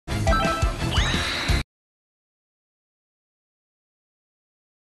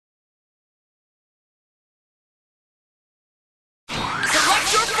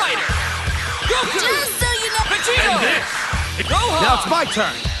Now it's my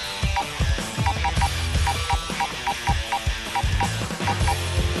turn.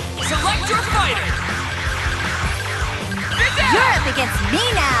 Select your fighter. Videl! You're up against me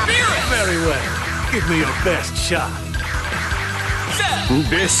now. Beerus! Very well. Give me your best shot.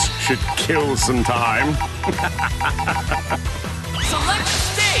 This should kill some time. Select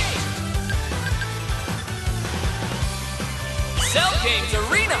stage. Cell Games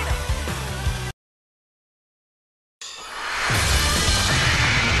Arena.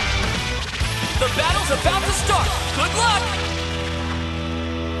 The battle's about to start. Good luck.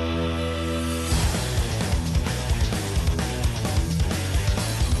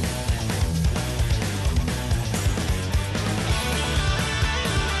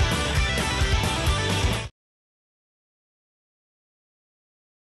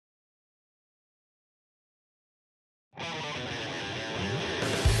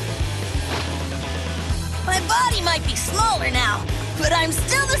 My body might be smaller now, but I'm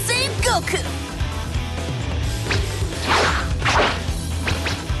still the same Goku.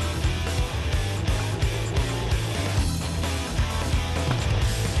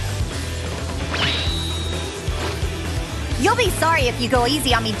 You'll be sorry if you go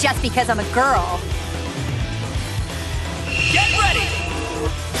easy on me just because I'm a girl. Get ready.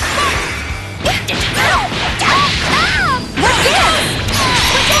 What's this?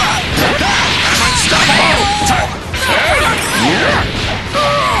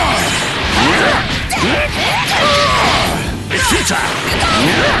 Vegito!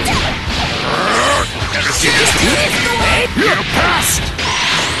 Ever see this? You're past!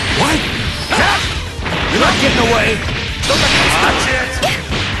 What? You're not getting away. Watch it!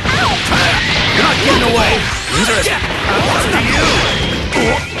 You're not getting away. Interesting. What's to you?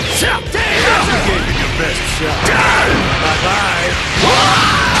 You gave me your best shot. Bye-bye.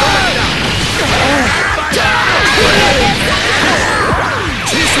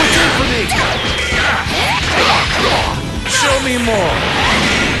 She's switching for me. Show me more.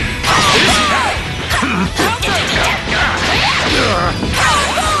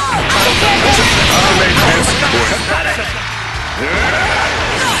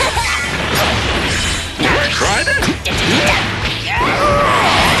 Tried it?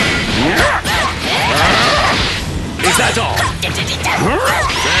 Is that all? Farewell.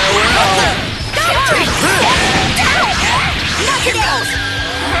 Not today!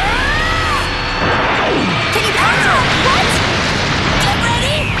 Can you pass on? What? Get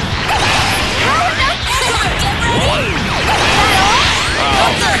ready! Get ready!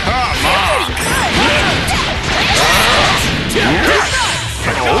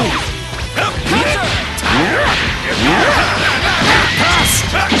 Come on!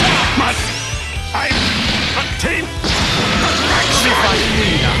 I'm team. Actually fighting me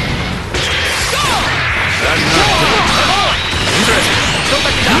now.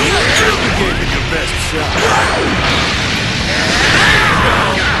 You gave me your best shot.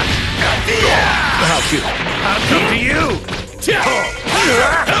 How good? I'll come to you.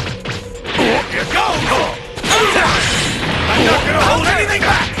 Here goes. I'm not gonna hold anything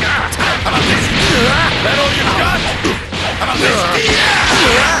back. How about this? That all you got? How about this?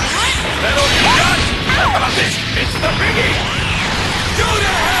 That all you got? How about this? It's the biggie. Do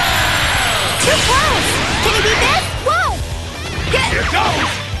that! Too close! Can you beat this? Whoa! Here goes.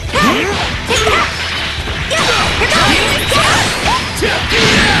 Take that! Here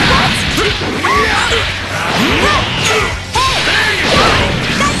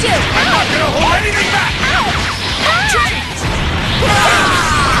That's you! I'm not gonna hold anything back.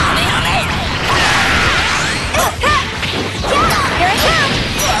 Here I come!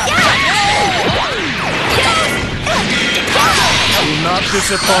 Do not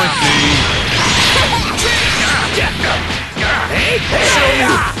disappoint me. Hey, show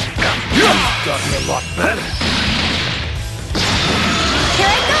me! You've gotten a lot better. Here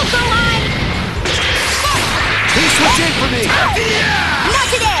I go, Gohan! Please switch in for me. Not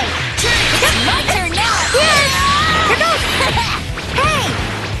today! It's my turn now! Here goes! Hey!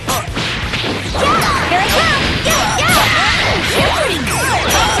 Here I come! You're pretty good!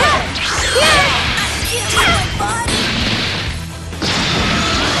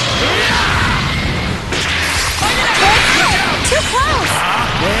 Too close!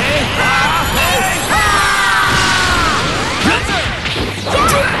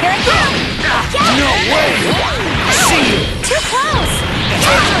 Here I come! No way! See you! Too close!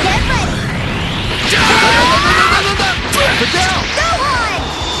 Get ready! Put down! Gohan!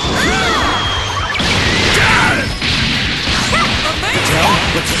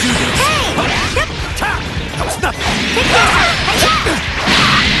 Let's do this! Hey! That was nothing!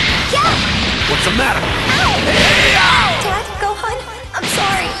 Yeah! What's the matter? Dad, Gohan?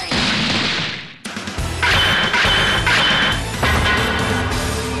 sorry.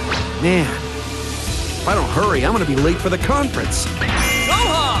 Man, if I don't hurry, I'm gonna be late for the conference.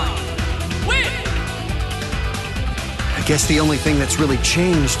 Gohan! Win! I guess the only thing that's really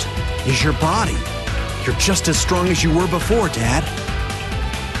changed is your body. You're just as strong as you were before, Dad.